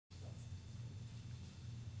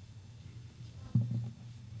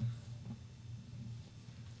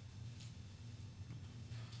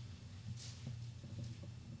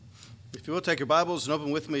If you will, take your Bibles and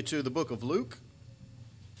open with me to the book of Luke.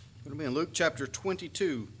 We're going to be in Luke chapter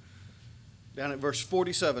 22, down at verse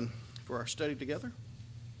 47 for our study together.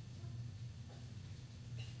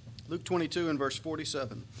 Luke 22 and verse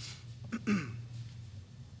 47.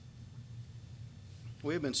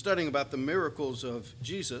 We have been studying about the miracles of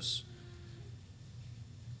Jesus,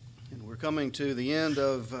 and we're coming to the end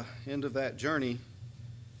of that journey,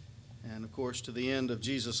 and of course to the end of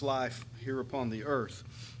Jesus' life here upon the earth.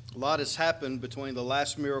 A lot has happened between the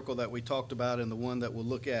last miracle that we talked about and the one that we'll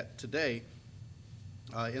look at today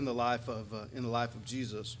in the life of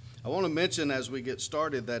Jesus. I want to mention as we get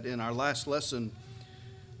started that in our last lesson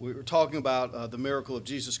we were talking about the miracle of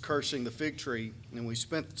Jesus cursing the fig tree, and we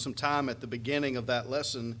spent some time at the beginning of that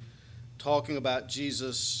lesson talking about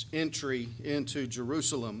Jesus' entry into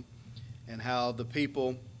Jerusalem and how the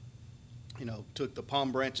people, took the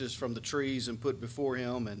palm branches from the trees and put before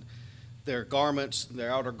him, and their garments,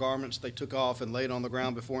 their outer garments, they took off and laid on the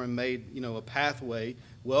ground before him, made, a pathway,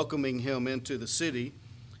 welcoming him into the city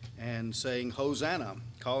and saying, Hosanna,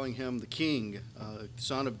 calling him the King,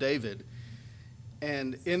 son of David.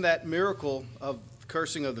 And in that miracle of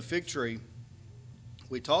cursing of the fig tree,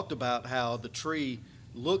 we talked about how the tree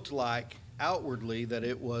looked like outwardly that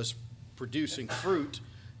it was producing fruit,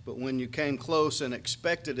 but when you came close and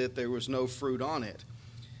expected it, there was no fruit on it.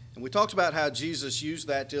 And we talked about how Jesus used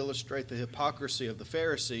that to illustrate the hypocrisy of the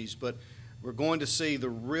Pharisees, but we're going to see the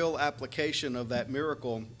real application of that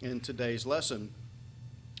miracle in today's lesson,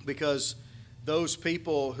 because those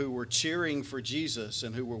people who were cheering for Jesus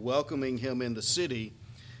and who were welcoming him in the city,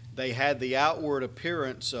 they had the outward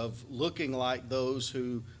appearance of looking like those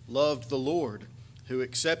who loved the Lord, who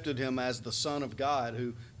accepted him as the Son of God,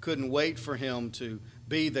 who couldn't wait for him to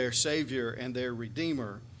be their Savior and their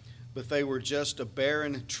Redeemer. But they were just a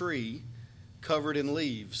barren tree covered in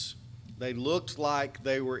leaves. They looked like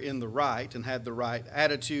they were in the right and had the right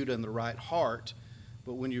attitude and the right heart,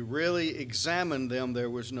 but when you really examined them, there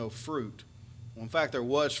was no fruit. Well, in fact, there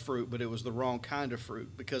was fruit, but it was the wrong kind of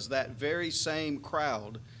fruit, because that very same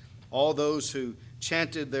crowd, all those who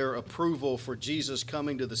chanted their approval for Jesus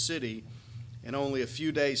coming to the city, in only a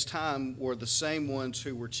few days' time were the same ones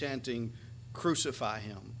who were chanting, "Crucify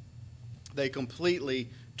him." They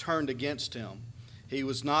completely turned against him. He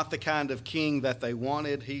was not the kind of king that they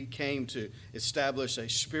wanted. He came to establish a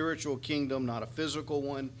spiritual kingdom, not a physical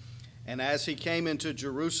one. And as he came into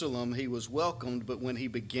Jerusalem, he was welcomed, but when he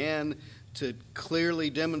began to clearly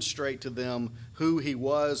demonstrate to them who he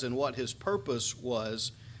was and what his purpose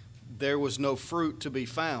was, there was no fruit to be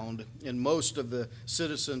found in most of the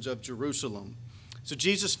citizens of Jerusalem. So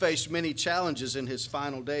Jesus faced many challenges in his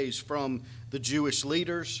final days from the Jewish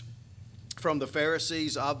leaders, from the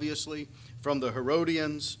Pharisees, obviously, from the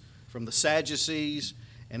Herodians, from the Sadducees,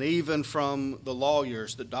 and even from the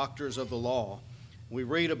lawyers, the doctors of the law. We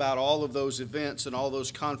read about all of those events and all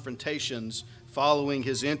those confrontations following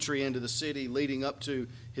his entry into the city, leading up to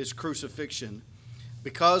his crucifixion.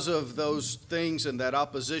 Because of those things and that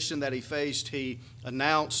opposition that he faced, he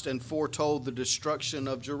announced and foretold the destruction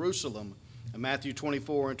of Jerusalem in Matthew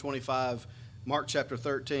 24 and 25, Mark chapter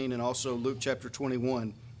 13, and also Luke chapter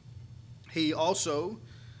 21. He also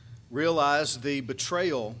realized the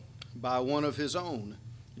betrayal by one of his own.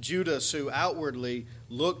 Judas, who outwardly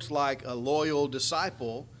looked like a loyal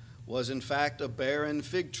disciple, was in fact a barren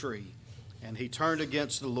fig tree, and he turned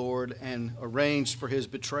against the Lord and arranged for his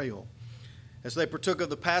betrayal. As they partook of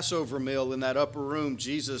the Passover meal in that upper room,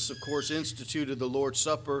 Jesus, of course, instituted the Lord's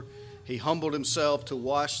Supper. He humbled himself to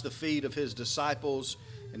wash the feet of his disciples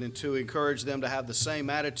and then to encourage them to have the same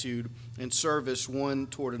attitude in service one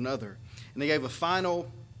toward another. And he gave a final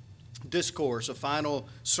discourse, a final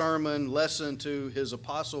sermon, lesson to his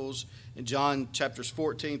apostles in John chapters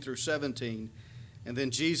 14 through 17. And then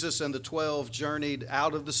Jesus and the 12 journeyed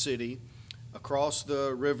out of the city, across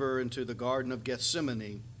the river into the Garden of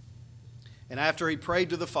Gethsemane. And after he prayed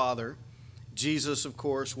to the Father, Jesus, of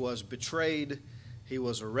course, was betrayed, he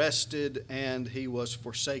was arrested, and he was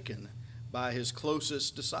forsaken by his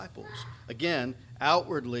closest disciples. Again,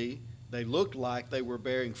 outwardly, they looked like they were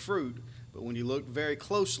bearing fruit, but when you looked very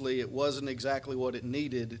closely, it wasn't exactly what it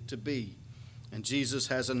needed to be. And Jesus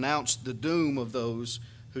has announced the doom of those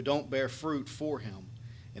who don't bear fruit for him.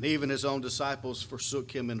 And even his own disciples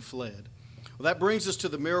forsook him and fled. Well, that brings us to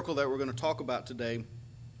the miracle that we're going to talk about today.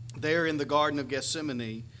 There in the Garden of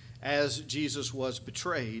Gethsemane, as Jesus was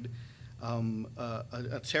betrayed,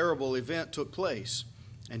 a terrible event took place,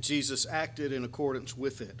 and Jesus acted in accordance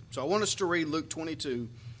with it. So I want us to read Luke 22,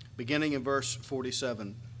 beginning in verse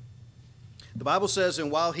 47. The Bible says,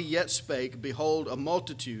 "And while he yet spake, behold, a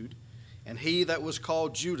multitude, and he that was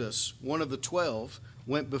called Judas, one of the 12,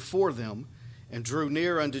 went before them, and drew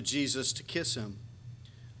near unto Jesus to kiss him.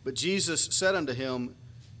 But Jesus said unto him,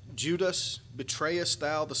 Judas, betrayest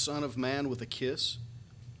thou the Son of Man with a kiss?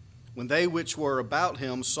 When they which were about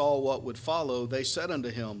him saw what would follow, they said unto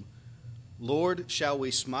him, Lord, shall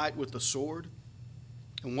we smite with the sword?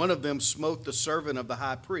 And one of them smote the servant of the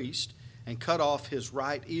high priest, and cut off his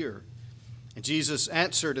right ear. And Jesus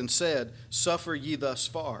answered and said, Suffer ye thus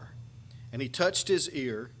far. And he touched his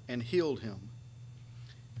ear and healed him.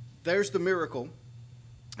 There's the miracle.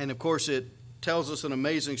 And of course, it tells us an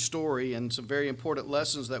amazing story and some very important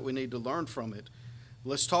lessons that we need to learn from it.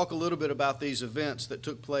 Let's talk a little bit about these events that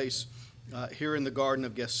took place here in the Garden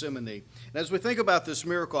of Gethsemane. And as we think about this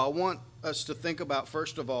miracle, I want us to think about,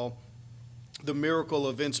 first of all, the miracle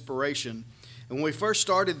of inspiration. And when we first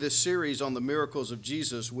started this series on the miracles of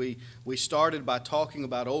Jesus, we started by talking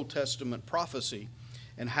about Old Testament prophecy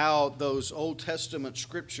and how those Old Testament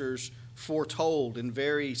scriptures foretold in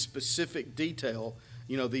very specific detail,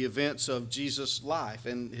 the events of Jesus' life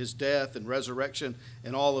and his death and resurrection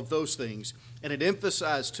and all of those things. And it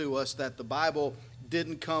emphasized to us that the Bible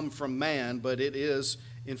didn't come from man, but it is,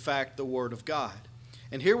 in fact, the Word of God.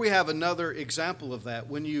 And here we have another example of that.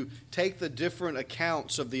 When you take the different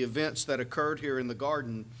accounts of the events that occurred here in the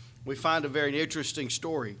garden, we find a very interesting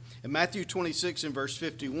story. In Matthew 26 and verse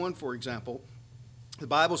 51, for example, the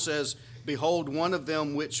Bible says, Behold, one of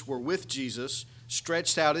them which were with Jesus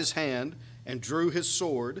stretched out his hand and drew his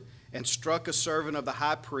sword and struck a servant of the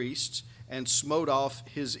high priest and smote off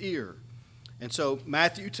his ear. And so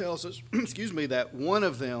Matthew tells us, that one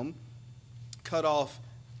of them cut off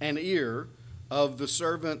an ear of a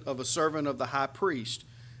servant of the high priest.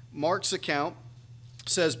 Mark's account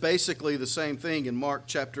says basically the same thing in Mark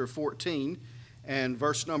chapter 14 and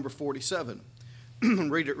verse number 47.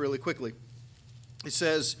 Read it really quickly. It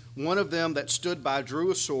says, One of them that stood by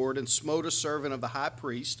drew a sword and smote a servant of the high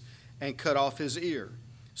priest and cut off his ear.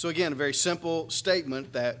 So again, a very simple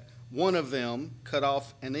statement that one of them cut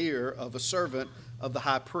off an ear of a servant of the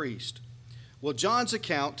high priest. Well, John's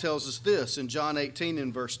account tells us this in John 18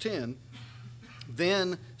 and verse 10.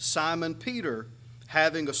 Then Simon Peter,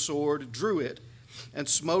 having a sword, drew it and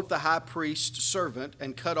smote the high priest's servant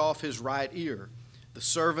and cut off his right ear. The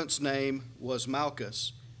servant's name was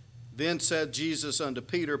Malchus. Then said Jesus unto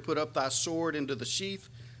Peter, Put up thy sword into the sheath.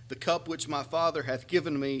 The cup which my Father hath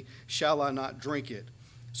given me, shall I not drink it?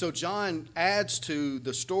 So John adds to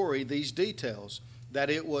the story these details, that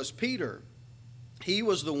it was Peter. He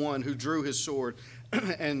was the one who drew his sword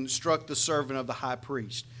and struck the servant of the high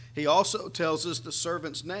priest. He also tells us the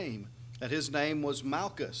servant's name, that his name was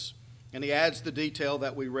Malchus. And he adds the detail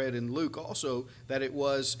that we read in Luke also, that it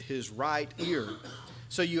was his right ear.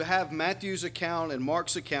 So you have Matthew's account and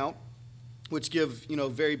Mark's account, which give,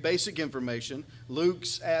 very basic information.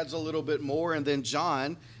 Luke's adds a little bit more, and then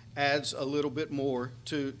John adds a little bit more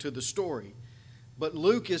to the story. But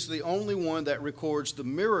Luke is the only one that records the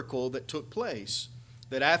miracle that took place,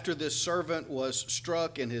 that after this servant was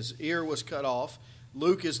struck and his ear was cut off,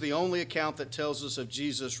 Luke is the only account that tells us of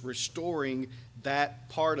Jesus restoring that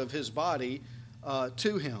part of his body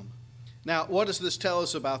to him. Now, what does this tell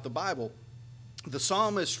us about the Bible? The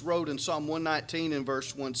psalmist wrote in Psalm 119 and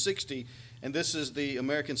verse 160, and this is the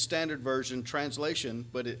American Standard Version translation,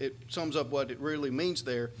 but it sums up what it really means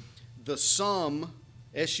there. The sum,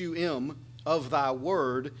 S-U-M, of thy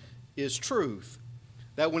word is truth.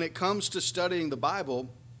 That when it comes to studying the Bible,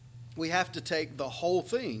 we have to take the whole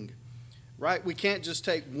thing, right? We can't just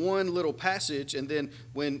take one little passage and then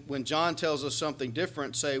when John tells us something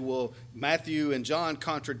different, say, well, Matthew and John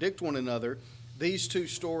contradict one another. These two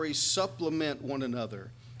stories supplement one another,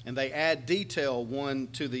 and they add detail one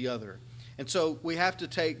to the other. And so we have to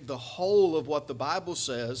take the whole of what the Bible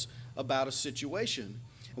says about a situation.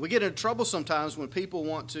 And we get into trouble sometimes when people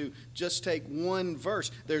want to just take one verse.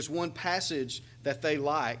 There's one passage that they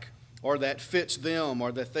like or that fits them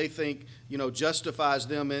or that they think, justifies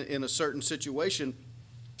them in a certain situation.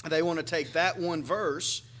 And they want to take that one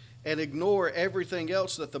verse and ignore everything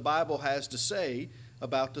else that the Bible has to say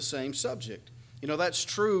about the same subject. That's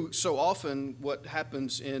true so often what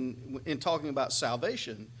happens in talking about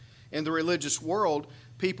salvation. In the religious world,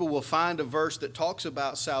 people will find a verse that talks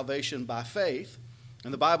about salvation by faith.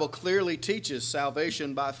 And the Bible clearly teaches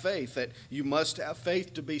salvation by faith, that you must have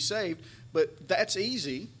faith to be saved. But that's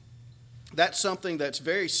easy. That's something that's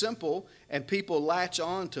very simple, and people latch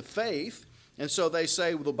on to faith. And so they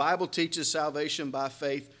say, well, the Bible teaches salvation by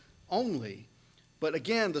faith only. But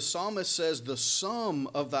again, the psalmist says the sum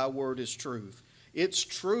of thy word is truth. It's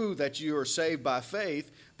true that you are saved by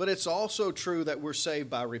faith, but it's also true that we're saved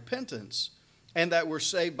by repentance and that we're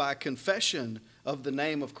saved by confession of the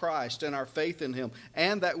name of Christ and our faith in him,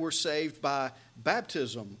 and that we're saved by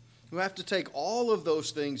baptism. We have to take all of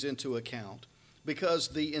those things into account because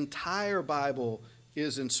the entire Bible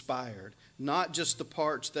is inspired, not just the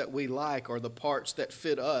parts that we like or the parts that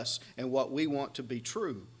fit us and what we want to be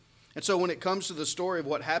true. And so when it comes to the story of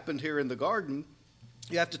what happened here in the garden,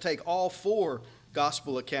 you have to take all four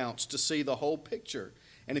gospel accounts to see the whole picture.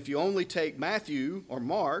 And if you only take Matthew or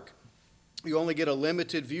Mark, you only get a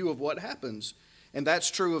limited view of what happens. And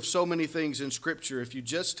that's true of so many things in Scripture. If you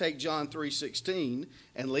just take John 3:16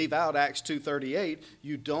 and leave out Acts 2:38,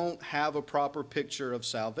 you don't have a proper picture of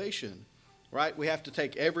salvation, right? We have to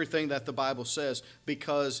take everything that the Bible says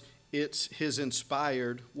because it's his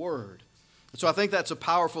inspired word. So I think that's a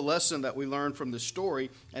powerful lesson that we learn from this story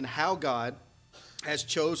and how God has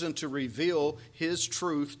chosen to reveal his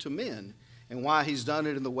truth to men and why he's done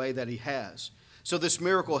it in the way that he has. So this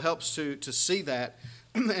miracle helps to see that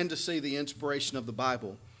and to see the inspiration of the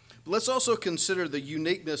Bible. But let's also consider the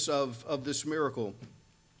uniqueness of this miracle.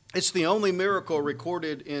 It's the only miracle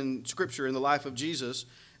recorded in Scripture in the life of Jesus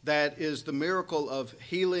that is the miracle of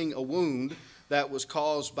healing a wound that was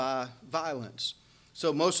caused by violence.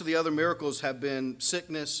 So most of the other miracles have been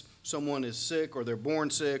sickness. Someone is sick or they're born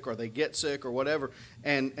sick or they get sick or whatever,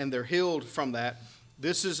 and they're healed from that.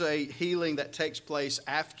 This is a healing that takes place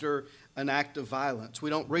after an act of violence. We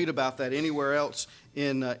don't read about that anywhere else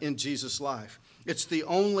in Jesus' life. It's the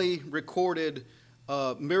only recorded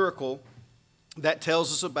miracle that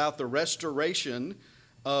tells us about the restoration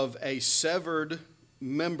of a severed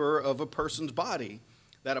member of a person's body,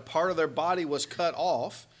 that a part of their body was cut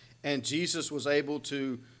off, and Jesus was able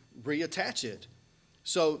to reattach it.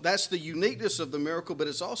 So that's the uniqueness of the miracle, but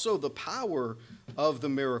it's also the power of the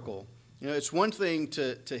miracle. You know, it's one thing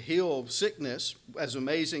to heal sickness, as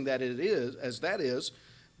amazing that it is, as that is,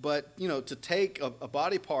 but, you know, to take a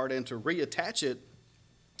body part and to reattach it,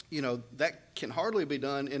 you know, that can hardly be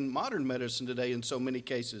done in modern medicine today in so many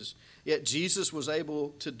cases. Yet Jesus was able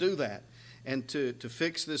to do that and to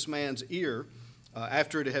fix this man's ear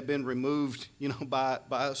after it had been removed, you know, by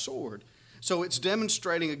a sword. So it's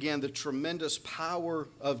demonstrating again the tremendous power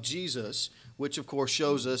of Jesus, which of course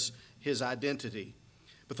shows us his identity.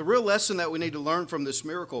 But the real lesson that we need to learn from this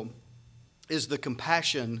miracle is the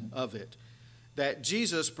compassion of it. That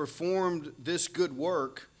Jesus performed this good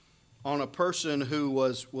work on a person who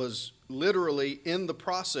was literally in the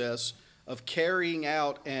process of carrying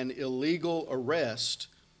out an illegal arrest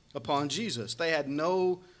upon Jesus. They had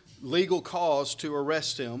no legal cause to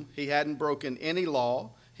arrest him. He hadn't broken any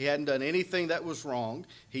law. He hadn't done anything that was wrong.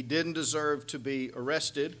 He didn't deserve to be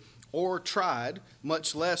arrested or tried,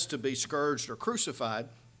 much less to be scourged or crucified.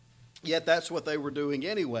 Yet that's what they were doing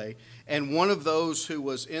anyway. And one of those who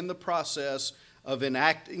was in the process of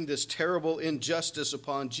enacting this terrible injustice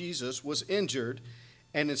upon Jesus was injured,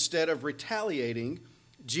 and instead of retaliating,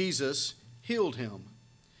 Jesus healed him.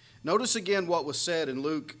 Notice again what was said in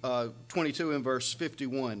Luke 22 and verse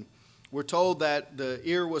 51. We're told that the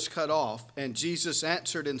ear was cut off, and Jesus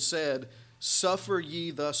answered and said, "Suffer ye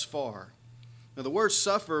thus far." Now the word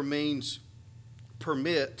suffer means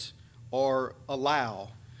permit or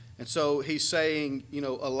allow. And so he's saying, you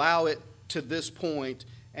know, allow it to this point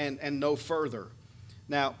and no further.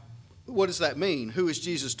 Now, what does that mean? Who is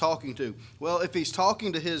Jesus talking to? Well, if he's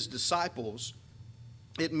talking to his disciples,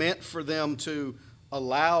 it meant for them to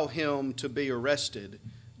allow him to be arrested,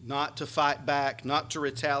 not to fight back, not to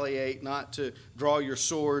retaliate, not to draw your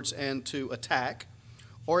swords and to attack.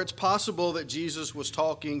 Or it's possible that Jesus was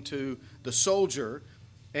talking to the soldier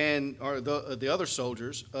or the other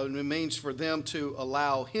soldiers. It means for them to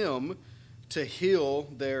allow him to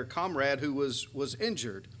heal their comrade who was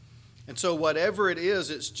injured. And so whatever it is,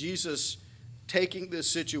 it's Jesus taking this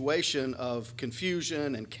situation of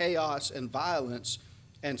confusion and chaos and violence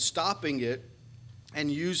and stopping it and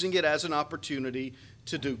using it as an opportunity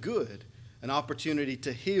to do good, an opportunity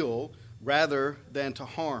to heal rather than to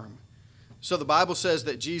harm. So the Bible says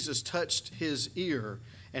that Jesus touched his ear,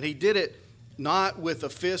 and he did it not with a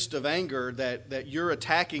fist of anger that you're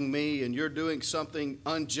attacking me and you're doing something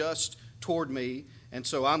unjust toward me, and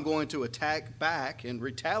so I'm going to attack back and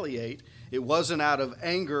retaliate. It wasn't out of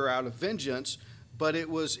anger, out of vengeance, but it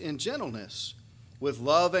was in gentleness, with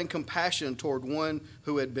love and compassion toward one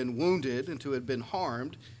who had been wounded and who had been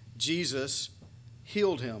harmed. Jesus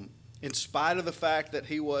healed him in spite of the fact that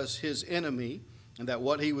he was his enemy and that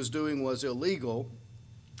what he was doing was illegal.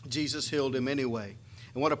 Jesus healed him anyway.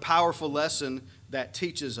 And what a powerful lesson that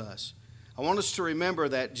teaches us. I want us to remember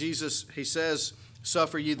that Jesus, he says,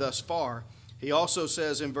 "Suffer ye thus far." He also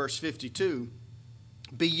says in verse 52,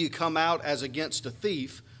 "Be ye come out as against a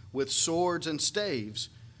thief with swords and staves."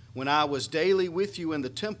 When I was daily with you in the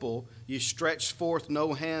temple, ye stretched forth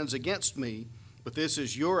no hands against me, but this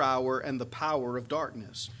is your hour and the power of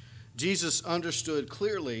darkness. Jesus understood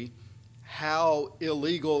clearly how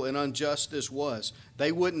illegal and unjust this was.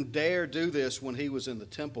 They wouldn't dare do this when he was in the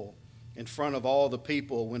temple in front of all the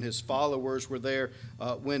people, when his followers were there,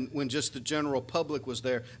 when just the general public was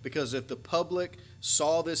there. Because if the public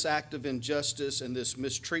saw this act of injustice and this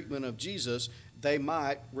mistreatment of Jesus, they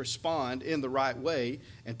might respond in the right way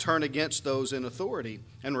and turn against those in authority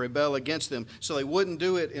and rebel against them. So they wouldn't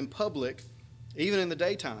do it in public, even in the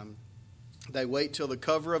daytime. They wait till the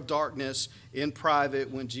cover of darkness in private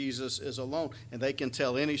when Jesus is alone. And they can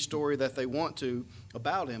tell any story that they want to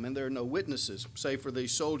about him. And there are no witnesses, save for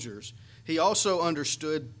these soldiers. He also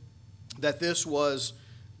understood that this was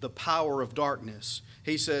the power of darkness.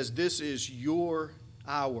 He says, this is your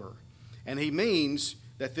hour. And he means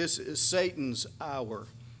that this is Satan's hour.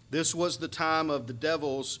 This was the time of the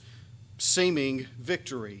devil's seeming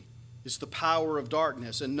victory. It's the power of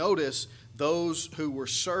darkness. And notice those who were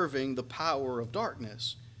serving the power of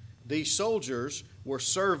darkness. These soldiers were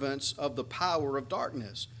servants of the power of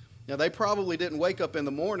darkness. Now, they probably didn't wake up in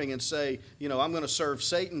the morning and say, I'm going to serve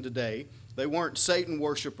Satan today. They weren't Satan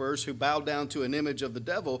worshipers who bowed down to an image of the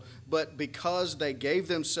devil, but because they gave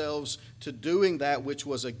themselves to doing that which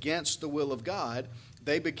was against the will of God,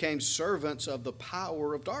 they became servants of the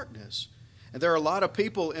power of darkness. And there are a lot of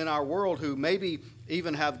people in our world who maybe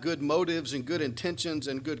even have good motives and good intentions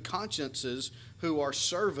and good consciences who are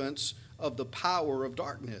servants of the power of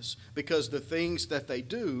darkness because the things that they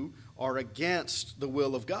do are against the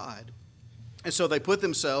will of God. And so they put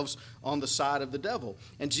themselves on the side of the devil.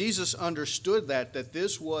 And Jesus understood that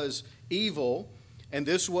this was evil, and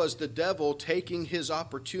this was the devil taking his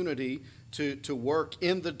opportunity to work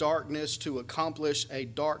in the darkness to accomplish a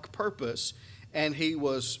dark purpose. And he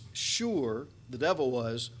was sure, the devil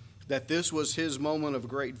was, that this was his moment of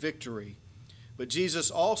great victory. But Jesus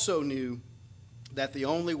also knew that the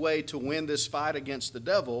only way to win this fight against the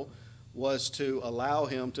devil was to allow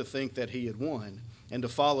him to think that he had won and to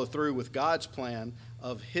follow through with God's plan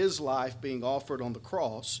of his life being offered on the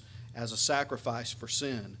cross as a sacrifice for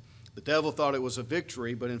sin. The devil thought it was a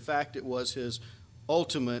victory, but in fact it was his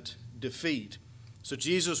ultimate defeat. So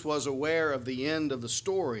Jesus was aware of the end of the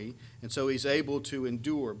story, and so he's able to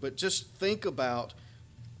endure. But just think about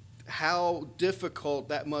how difficult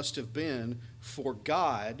that must have been for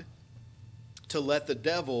God to let the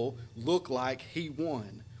devil look like he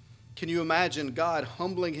won. Can you imagine God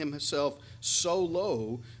humbling himself so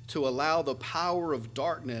low to allow the power of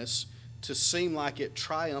darkness to seem like it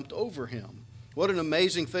triumphed over him? What an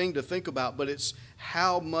amazing thing to think about, but it's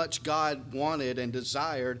how much God wanted and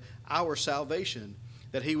desired our salvation,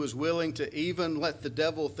 that he was willing to even let the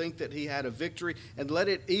devil think that he had a victory and let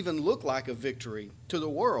it even look like a victory to the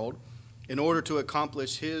world in order to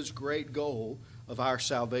accomplish his great goal of our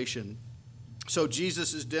salvation. So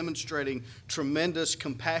Jesus is demonstrating tremendous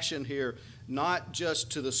compassion here, not just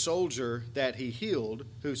to the soldier that he healed,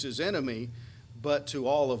 who's his enemy, but to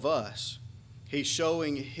all of us. He's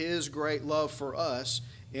showing his great love for us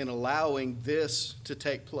in allowing this to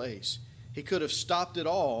take place. He could have stopped it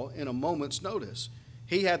all in a moment's notice.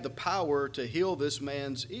 He had the power to heal this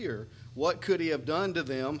man's ear. What could he have done to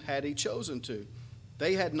them had he chosen to?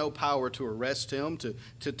 They had no power to arrest him,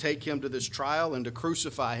 to take him to this trial and to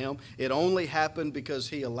crucify him. It only happened because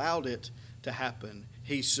he allowed it to happen.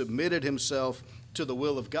 He submitted himself to the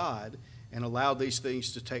will of God and allowed these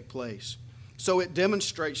things to take place. So it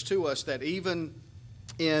demonstrates to us that even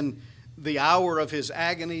in the hour of his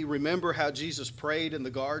agony, remember how Jesus prayed in the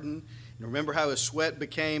garden? And remember how his sweat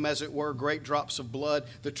became, as it were, great drops of blood,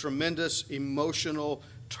 the tremendous emotional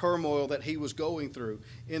turmoil that he was going through.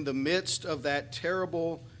 In the midst of that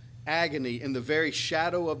terrible agony, in the very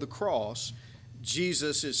shadow of the cross,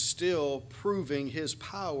 Jesus is still proving his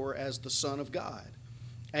power as the Son of God,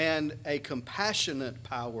 and a compassionate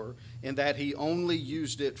power in that he only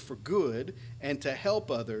used it for good and to help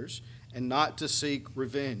others and not to seek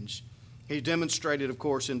revenge. He demonstrated, of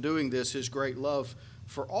course, in doing this, his great love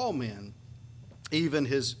for all men, even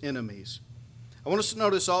his enemies. I want us to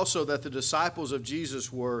notice also that the disciples of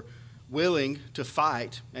Jesus were willing to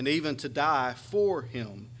fight and even to die for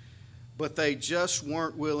him, but they just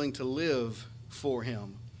weren't willing to live for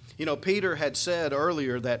him. Peter had said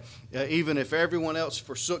earlier that even if everyone else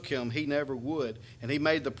forsook him, he never would. And he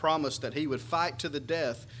made the promise that he would fight to the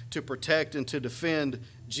death to protect and to defend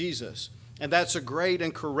Jesus. And that's a great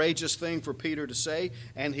and courageous thing for Peter to say,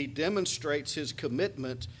 and he demonstrates his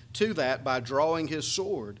commitment to that by drawing his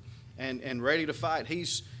sword and ready to fight.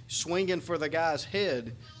 He's swinging for the guy's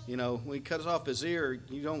head. You know, when he cuts off his ear,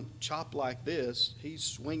 you don't chop like this. He's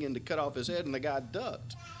swinging to cut off his head, and the guy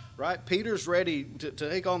ducked, right? Peter's ready to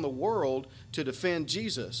take on the world to defend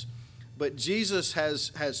Jesus. But Jesus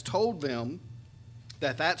has told them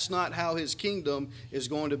that that's not how his kingdom is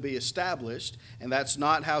going to be established, and that's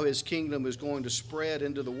not how his kingdom is going to spread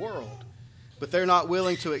into the world. But they're not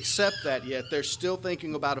willing to accept that yet. They're still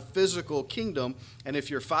thinking about a physical kingdom, and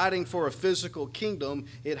if you're fighting for a physical kingdom,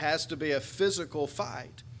 it has to be a physical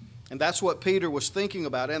fight. And that's what Peter was thinking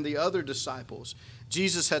about, and the other disciples.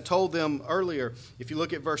 Jesus had told them earlier, if you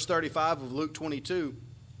look at verse 35 of Luke 22,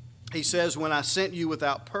 he says, "When I sent you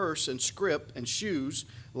without purse and scrip and shoes,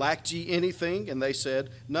 lacked ye anything? And they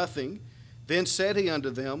said, Nothing. Then said he unto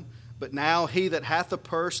them, But now he that hath a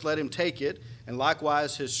purse, let him take it, and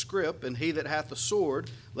likewise his scrip, and he that hath a sword,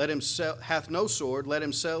 hath no sword, let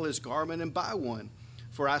him sell his garment and buy one.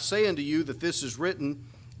 For I say unto you that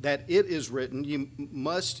it is written, ye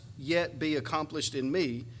must yet be accomplished in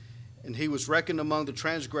me. And he was reckoned among the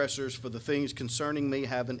transgressors, for the things concerning me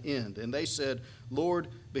have an end. And they said, Lord,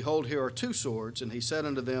 behold, here are 2 swords. And he said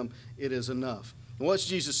unto them, It is enough." And what's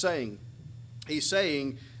Jesus saying? He's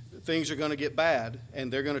saying things are going to get bad,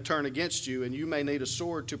 and they're going to turn against you, and you may need a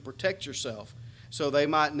sword to protect yourself. So they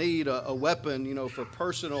might need a weapon, you know, for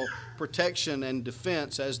personal protection and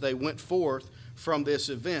defense as they went forth from this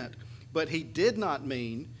event. But he did not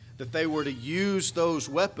mean that they were to use those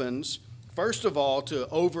weapons, first of all, to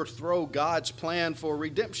overthrow God's plan for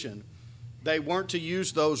redemption. They weren't to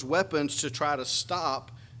use those weapons to try to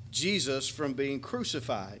stop Jesus from being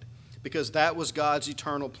crucified, because that was God's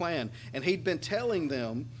eternal plan. And he'd been telling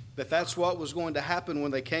them that that's what was going to happen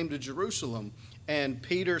when they came to Jerusalem. And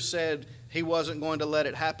Peter said he wasn't going to let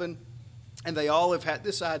it happen. And they all have had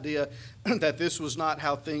this idea that this was not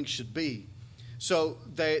how things should be. So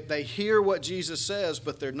they hear what Jesus says,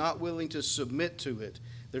 but they're not willing to submit to it.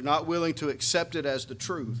 They're not willing to accept it as the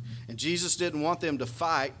truth. And Jesus didn't want them to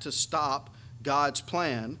fight to stop God's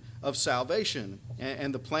plan of salvation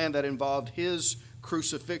and the plan that involved his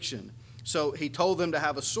crucifixion. So he told them to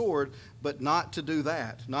have a sword, but not to do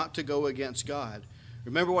that, not to go against God.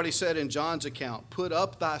 Remember what he said in John's account, "Put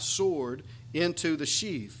up thy sword into the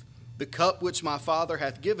sheath. The cup which my Father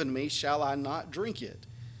hath given me, shall I not drink it?"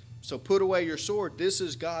 So put away your sword. This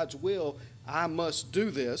is God's will. I must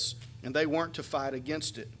do this. And they weren't to fight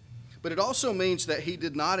against it. But it also means that he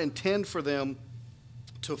did not intend for them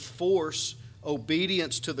to force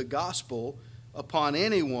obedience to the gospel upon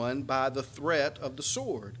anyone by the threat of the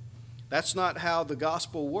sword. That's not how the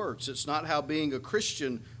gospel works. It's not how being a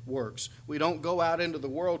Christian works. We don't go out into the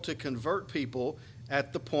world to convert people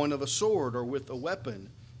at the point of a sword or with a weapon.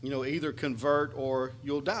 You know, either convert or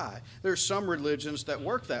you'll die. There's some religions that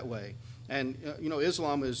work that way. And, you know,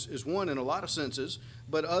 Islam is one in a lot of senses,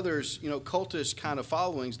 but others, you know, cultist kind of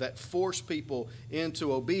followings that force people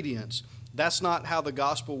into obedience. That's not how the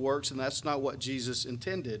gospel works, and that's not what Jesus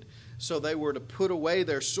intended. So they were to put away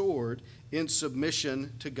their sword in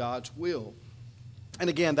submission to God's will. And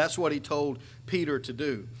again, that's what he told Peter to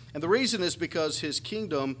do. And the reason is because his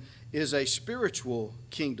kingdom is a spiritual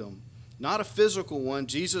kingdom, not a physical one.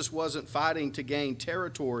 Jesus wasn't fighting to gain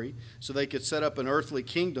territory so they could set up an earthly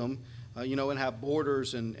kingdom, and have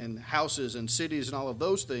borders and houses and cities and all of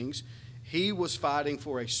those things. He was fighting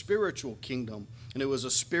for a spiritual kingdom, and it was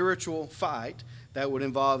a spiritual fight that would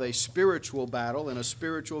involve a spiritual battle and a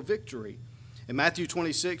spiritual victory. In Matthew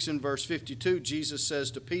 26 and verse 52, Jesus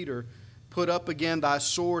says to Peter, "Put up again thy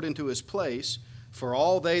sword into his place, for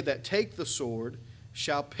all they that take the sword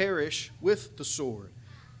shall perish with the sword."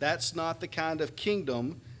 That's not the kind of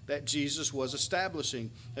kingdom that Jesus was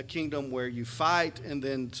establishing, a kingdom where you fight and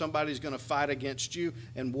then somebody's going to fight against you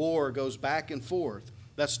and war goes back and forth.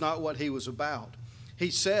 That's not what he was about.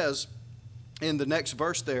 He says in the next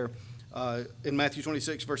verse there, in Matthew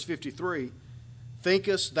 26, verse 53,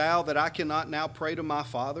 "Thinkest thou that I cannot now pray to my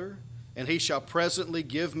Father, and he shall presently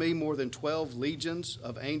give me more than 12 legions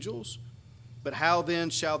of angels? But how then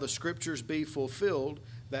shall the scriptures be fulfilled,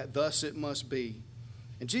 that thus it must be?"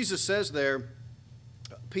 And Jesus says there,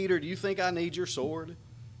 "Peter, do you think I need your sword?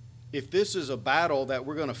 If this is a battle that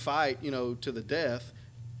we're going to fight, to the death,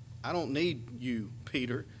 I don't need you,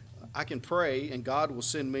 Peter. I can pray, and God will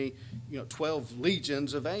send me, 12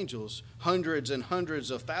 legions of angels, hundreds and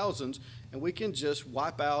hundreds of thousands, and we can just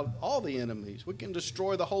wipe out all the enemies. We can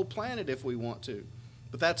destroy the whole planet if we want to."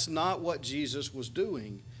 But that's not what Jesus was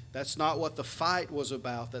doing. That's not what the fight was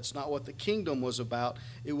about. That's not what the kingdom was about.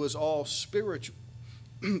 It was all spiritual.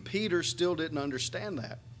 Peter still didn't understand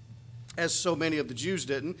that, as so many of the Jews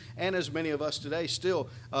didn't, and as many of us today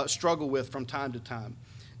still struggle with from time to time.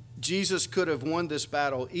 Jesus could have won this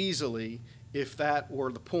battle easily if that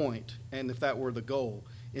were the point and if that were the goal.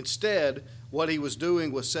 Instead, what he was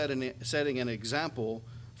doing was setting an example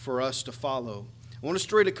for us to follow. I want us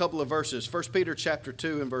to read a couple of verses. 1 Peter chapter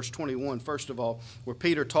 2 and verse 21, first of all, where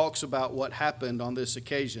Peter talks about what happened on this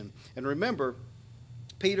occasion. And remember,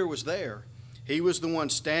 Peter was there. He was the one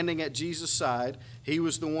standing at Jesus' side. He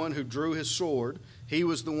was the one who drew his sword. He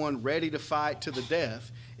was the one ready to fight to the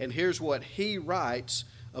death. And here's what he writes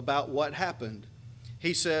about what happened.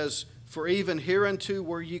 He says, "For even hereunto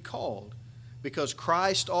were ye called, because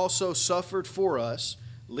Christ also suffered for us,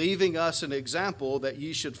 leaving us an example that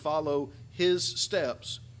ye should follow his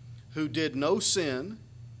steps, who did no sin,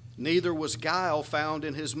 neither was guile found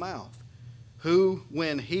in his mouth, who,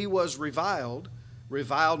 when he was reviled,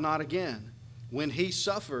 reviled not again. When he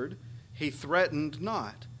suffered, he threatened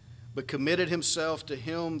not, but committed himself to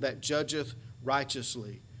him that judgeth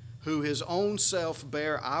righteously, who his own self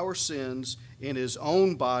bare our sins in his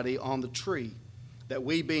own body on the tree, that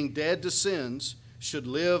we, being dead to sins, should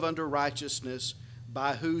live unto righteousness,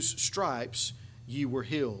 by whose stripes ye were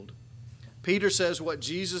healed." Peter says what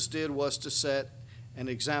Jesus did was to set an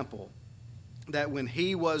example, that when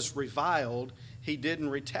he was reviled, he didn't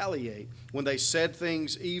retaliate. When they said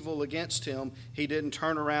things evil against him, he didn't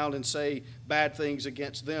turn around and say bad things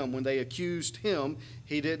against them. When they accused him,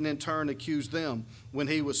 he didn't in turn accuse them. When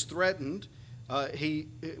he was threatened,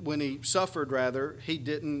 when he suffered, rather, he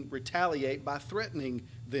didn't retaliate by threatening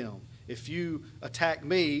them. If you attack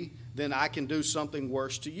me, then I can do something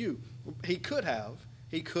worse to you. He could have.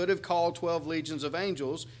 He could have called 12 legions of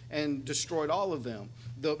angels and destroyed all of them.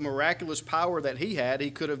 The miraculous power that he had,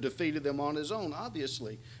 he could have defeated them on his own,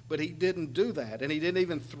 obviously. But he didn't do that, and he didn't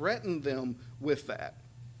even threaten them with that.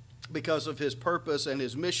 Because of his purpose and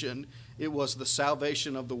his mission, it was the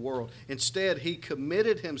salvation of the world. Instead, he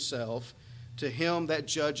committed himself to him that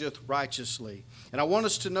judgeth righteously. And I want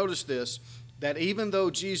us to notice this, that even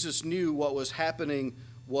though Jesus knew what was happening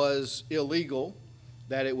was illegal,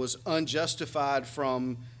 that it was unjustified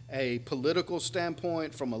from a political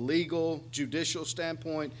standpoint, from a legal, judicial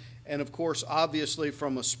standpoint, and of course, obviously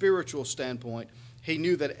from a spiritual standpoint, he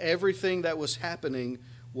knew that everything that was happening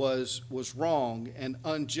was wrong and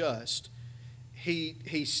unjust.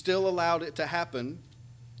 He still allowed it to happen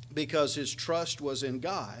because his trust was in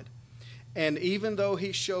God. And even though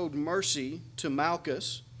he showed mercy to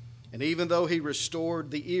Malchus, and even though he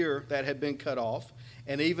restored the ear that had been cut off,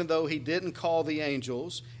 and even though he didn't call the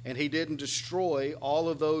angels and he didn't destroy all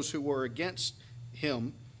of those who were against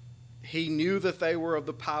him, he knew that they were of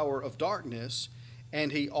the power of darkness,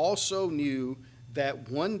 and he also knew that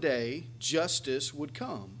one day justice would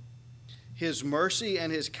come. His mercy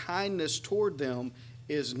and his kindness toward them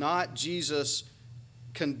is not Jesus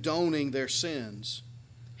condoning their sins.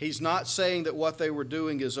 He's not saying that what they were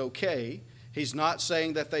doing is okay. He's not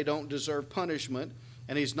saying that they don't deserve punishment.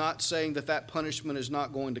 And he's not saying that that punishment is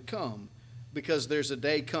not going to come, because there's a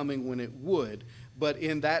day coming when it would. But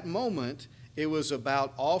in that moment, it was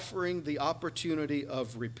about offering the opportunity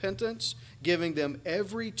of repentance, giving them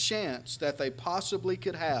every chance that they possibly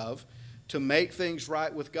could have to make things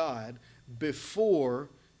right with God before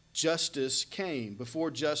justice came,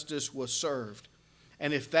 before justice was served.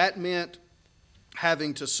 And if that meant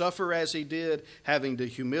having to suffer as he did, having to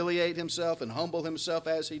humiliate himself and humble himself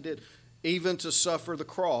as he did, even to suffer the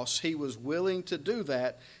cross, he was willing to do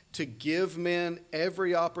that to give men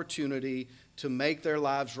every opportunity to make their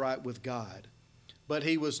lives right with God. But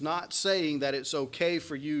he was not saying that it's okay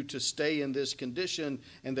for you to stay in this condition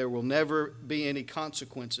and there will never be any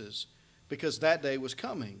consequences, because that day was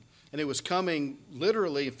coming. And it was coming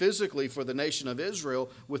literally, physically for the nation of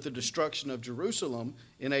Israel with the destruction of Jerusalem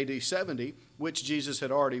in AD 70, which Jesus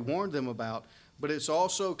had already warned them about. But it's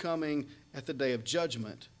also coming at the day of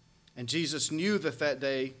judgment. And Jesus knew that that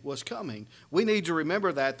day was coming. We need to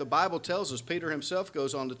remember that. The Bible tells us, Peter himself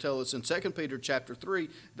goes on to tell us in 2 Peter chapter 3,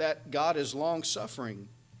 that God is long-suffering,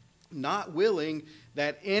 not willing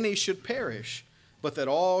that any should perish, but that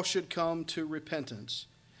all should come to repentance.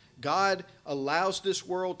 God allows this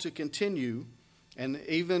world to continue, and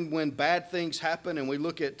even when bad things happen and we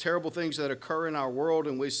look at terrible things that occur in our world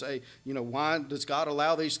and we say, why does God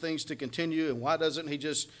allow these things to continue, and why doesn't he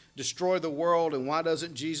just destroy the world, and why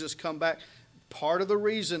doesn't Jesus come back? Part of the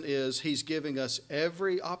reason is he's giving us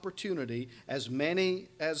every opportunity, as many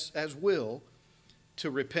as will,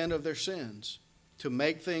 to repent of their sins, to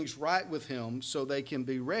make things right with him so they can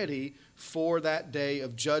be ready for that day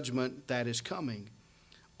of judgment that is coming.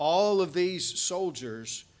 All of these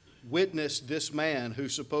soldiers witnessed this man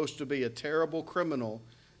who's supposed to be a terrible criminal,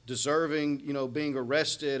 deserving, being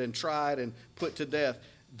arrested and tried and put to death.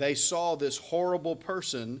 They saw this horrible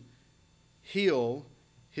person heal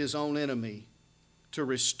his own enemy, to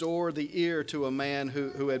restore the ear to a man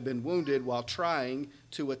who had been wounded while trying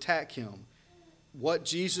to attack him. What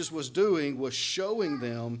Jesus was doing was showing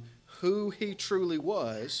them who he truly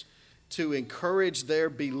was, to encourage their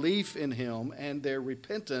belief in him and their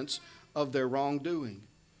repentance of their wrongdoing.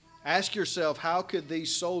 Ask yourself, how could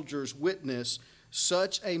these soldiers witness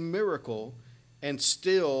such a miracle and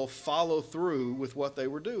still follow through with what they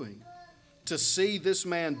were doing? To see this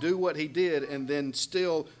man do what he did and then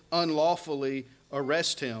still unlawfully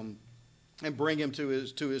arrest him and bring him to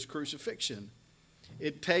his crucifixion.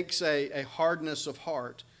 It takes a hardness of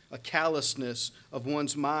heart, a callousness of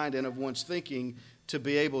one's mind and of one's thinking to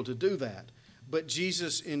be able to do that. But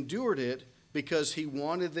Jesus endured it because he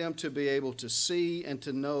wanted them to be able to see and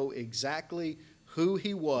to know exactly who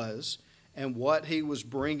he was and what he was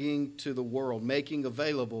bringing to the world, making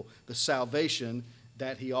available the salvation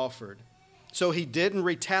that he offered. So he didn't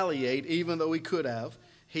retaliate, even though he could have.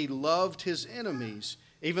 He loved his enemies,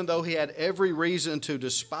 even though he had every reason to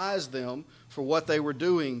despise them for what they were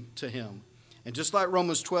doing to him. And just like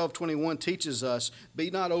Romans 12:21 teaches us, be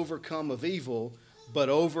not overcome of evil, but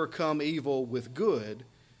overcome evil with good.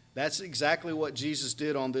 That's exactly what Jesus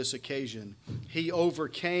did on this occasion. He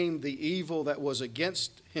overcame the evil that was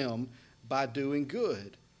against him by doing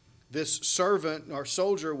good. This servant or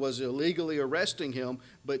soldier was illegally arresting him,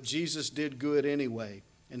 but Jesus did good anyway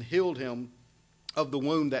and healed him of the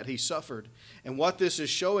wound that he suffered. And what this is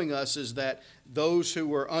showing us is that those who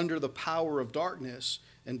were under the power of darkness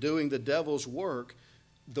and doing the devil's work,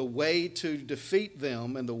 the way to defeat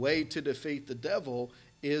them and the way to defeat the devil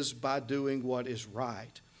is by doing what is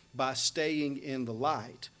right, by staying in the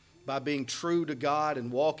light, by being true to God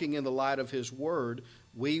and walking in the light of his word.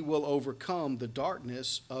 We will overcome the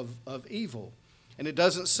darkness of evil. And it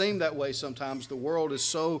doesn't seem that way sometimes. The world is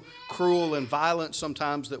so cruel and violent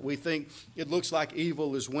sometimes that we think it looks like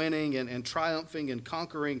evil is winning and triumphing and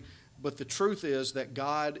conquering. But the truth is that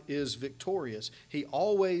God is victorious. He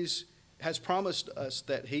always has promised us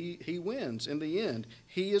that he wins in the end.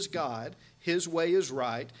 He is God. His way is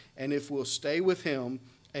right. And if we'll stay with him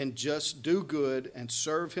and just do good and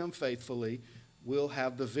serve him faithfully, we'll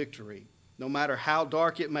have the victory. No matter how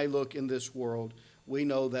dark it may look in this world, we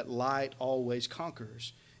know that light always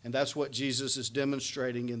conquers. And that's what Jesus is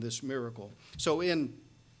demonstrating in this miracle. So in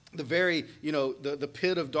the very, the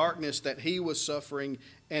pit of darkness that he was suffering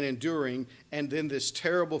and enduring, and then this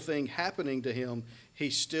terrible thing happening to him, he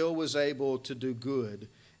still was able to do good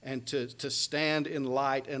and to stand in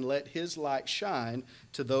light and let his light shine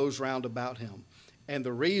to those round about him. And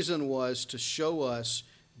the reason was to show us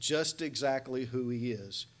just exactly who he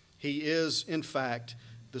is. He is, in fact,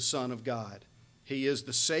 the Son of God. He is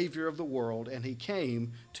the Savior of the world, and he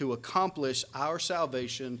came to accomplish our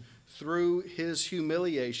salvation through his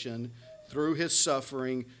humiliation, through his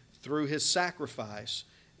suffering, through his sacrifice,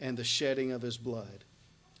 and the shedding of his blood.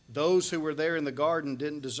 Those who were there in the garden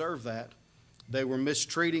didn't deserve that. They were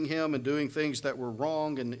mistreating him and doing things that were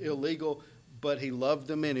wrong and illegal, but he loved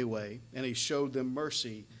them anyway, and he showed them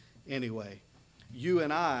mercy anyway. You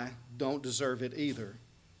and I don't deserve it either.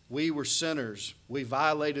 We were sinners. We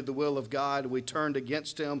violated the will of God. We turned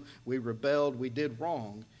against him. We rebelled. We did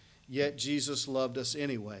wrong. Yet Jesus loved us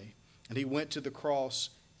anyway. And he went to the cross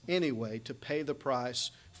anyway to pay the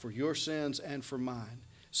price for your sins and for mine,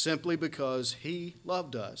 simply because he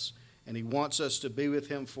loved us and he wants us to be with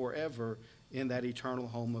him forever in that eternal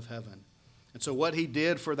home of heaven. And so what he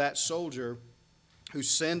did for that soldier who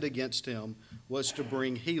sinned against him was to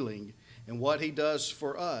bring healing. And what he does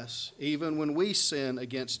for us, even when we sin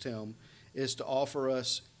against him, is to offer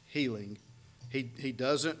us healing. He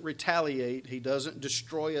doesn't retaliate. He doesn't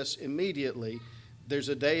destroy us immediately. There's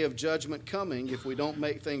a day of judgment coming if we don't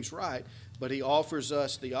make things right, but he offers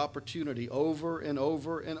us the opportunity over and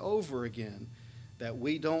over and over again that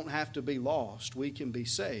we don't have to be lost. We can be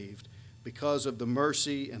saved because of the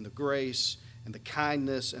mercy and the grace and the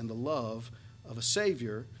kindness and the love of a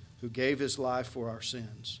Savior who gave his life for our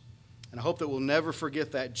sins. And I hope that we'll never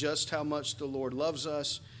forget that, just how much the Lord loves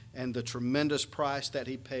us and the tremendous price that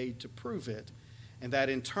he paid to prove it. And that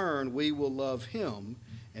in turn we will love him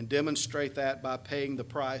and demonstrate that by paying the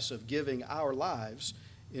price of giving our lives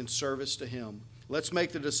in service to him. Let's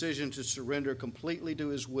make the decision to surrender completely to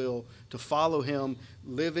his will, to follow him,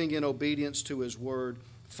 living in obedience to his word,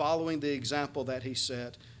 following the example that he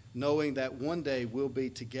set, knowing that one day we'll be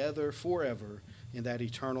together forever in that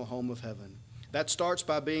eternal home of heaven. That starts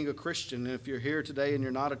by being a Christian. And if you're here today and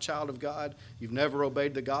you're not a child of God, you've never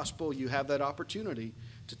obeyed the gospel, you have that opportunity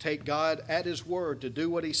to take God at his word, to do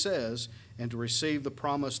what he says, and to receive the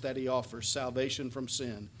promise that he offers, salvation from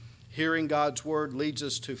sin. Hearing God's word leads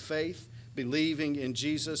us to faith. believing in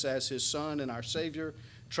Jesus as his Son and our Savior,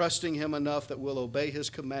 trusting him enough that we'll obey his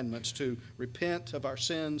commandments to repent of our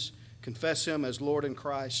sins, confess him as Lord and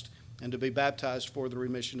Christ, and to be baptized for the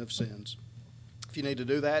remission of sins. If you need to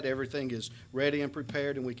do that, everything is ready and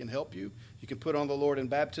prepared, and we can help you. You can put on the Lord in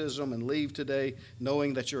baptism and leave today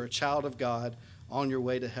knowing that you're a child of God on your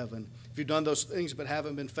way to heaven. If you've done those things but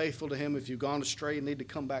haven't been faithful to him, if you've gone astray and need to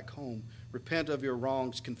come back home, repent of your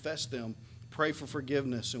wrongs, confess them, pray for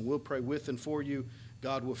forgiveness, and we'll pray with and for you.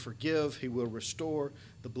 God will forgive. He will restore.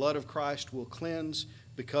 The blood of Christ will cleanse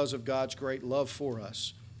because of God's great love for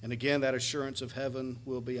us. And again, that assurance of heaven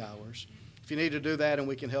will be ours. If you need to do that and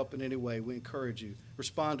we can help in any way, we encourage you.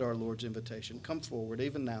 Respond to our Lord's invitation. Come forward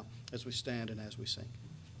even now as we stand and as we sing.